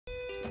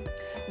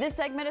This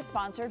segment is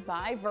sponsored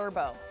by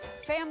VRBO.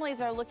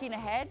 Families are looking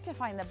ahead to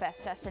find the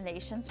best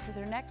destinations for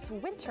their next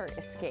winter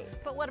escape.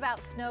 But what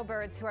about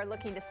snowbirds who are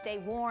looking to stay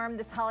warm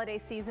this holiday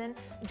season?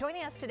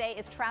 Joining us today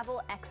is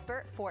travel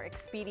expert for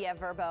Expedia,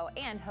 VRBO,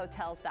 and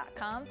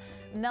Hotels.com,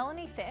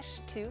 Melanie Fish,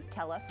 to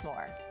tell us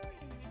more.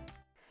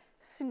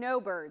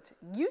 Snowbirds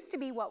used to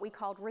be what we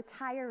called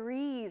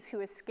retirees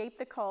who escaped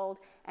the cold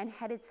and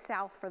headed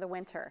south for the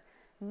winter.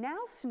 Now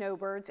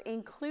snowbirds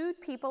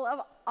include people of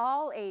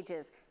all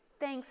ages,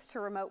 thanks to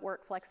remote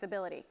work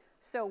flexibility.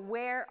 So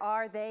where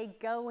are they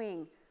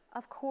going?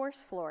 Of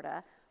course,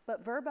 Florida,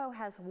 but VRBO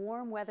has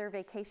warm weather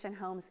vacation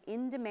homes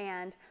in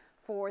demand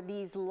for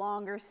these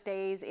longer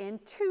stays in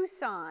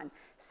Tucson,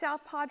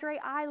 South Padre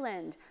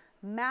Island,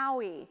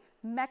 Maui,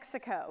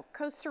 Mexico,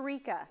 Costa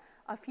Rica.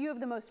 A few of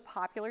the most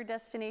popular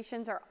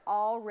destinations are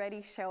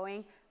already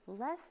showing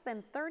less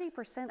than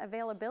 30%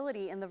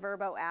 availability in the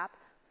VRBO app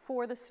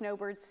for the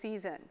snowbird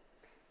season.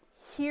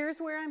 Here's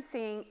where I'm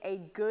seeing a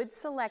good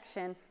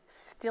selection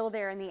still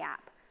there in the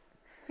app.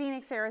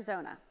 Phoenix,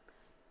 Arizona,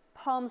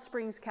 Palm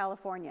Springs,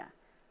 California,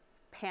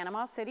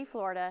 Panama City,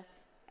 Florida,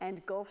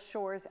 and Gulf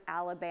Shores,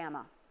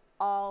 Alabama.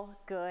 All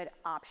good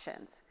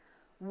options.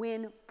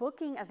 When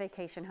booking a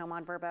vacation home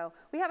on VRBO,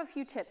 we have a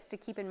few tips to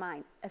keep in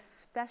mind,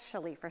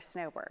 especially for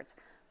snowbirds.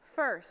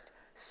 First,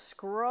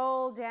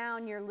 scroll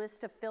down your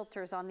list of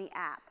filters on the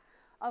app.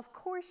 Of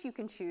course, you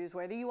can choose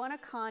whether you want a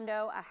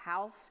condo, a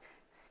house,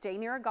 stay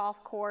near a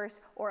golf course,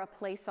 or a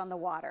place on the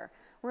water.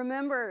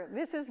 Remember,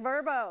 this is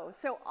VRBO,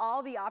 so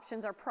all the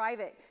options are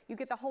private. You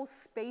get the whole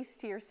space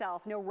to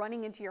yourself, no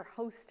running into your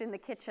host in the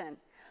kitchen.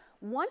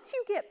 Once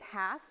you get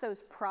past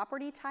those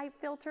property type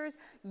filters,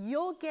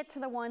 you'll get to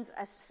the ones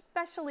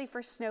especially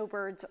for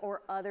snowbirds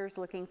or others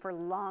looking for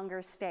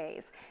longer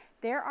stays.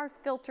 There are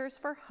filters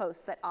for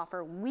hosts that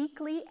offer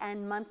weekly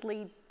and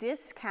monthly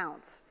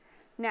discounts.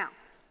 Now,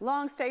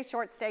 long stay,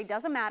 short stay,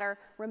 doesn't matter.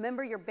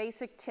 Remember your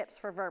basic tips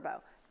for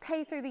VRBO.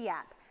 Pay through the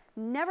app.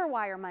 Never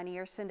wire money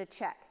or send a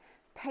check.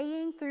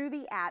 Paying through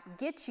the app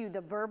gets you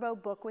the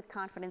VRBO Book with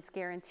Confidence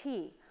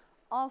guarantee.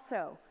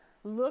 Also,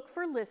 look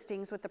for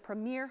listings with the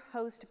Premier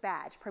Host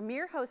badge.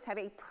 Premier Hosts have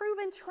a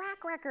proven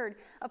track record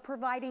of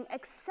providing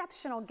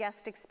exceptional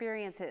guest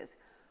experiences.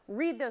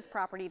 Read those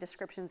property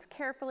descriptions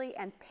carefully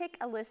and pick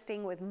a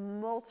listing with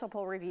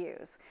multiple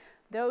reviews.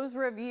 Those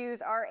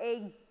reviews are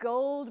a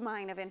gold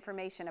mine of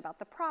information about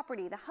the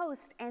property, the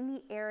host, and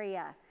the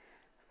area.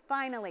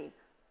 Finally,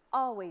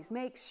 always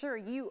make sure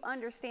you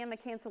understand the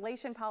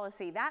cancellation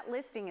policy. That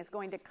listing is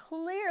going to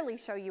clearly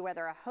show you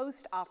whether a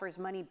host offers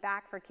money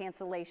back for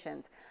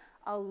cancellations.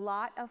 A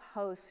lot of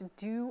hosts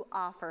do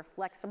offer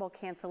flexible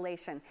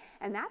cancellation,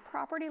 and that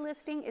property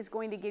listing is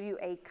going to give you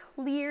a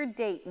clear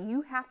date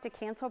you have to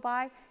cancel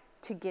by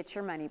to get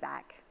your money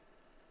back.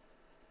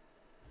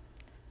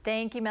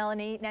 Thank you,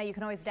 Melanie. Now you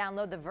can always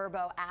download the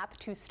VRBO app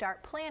to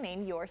start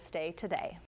planning your stay today.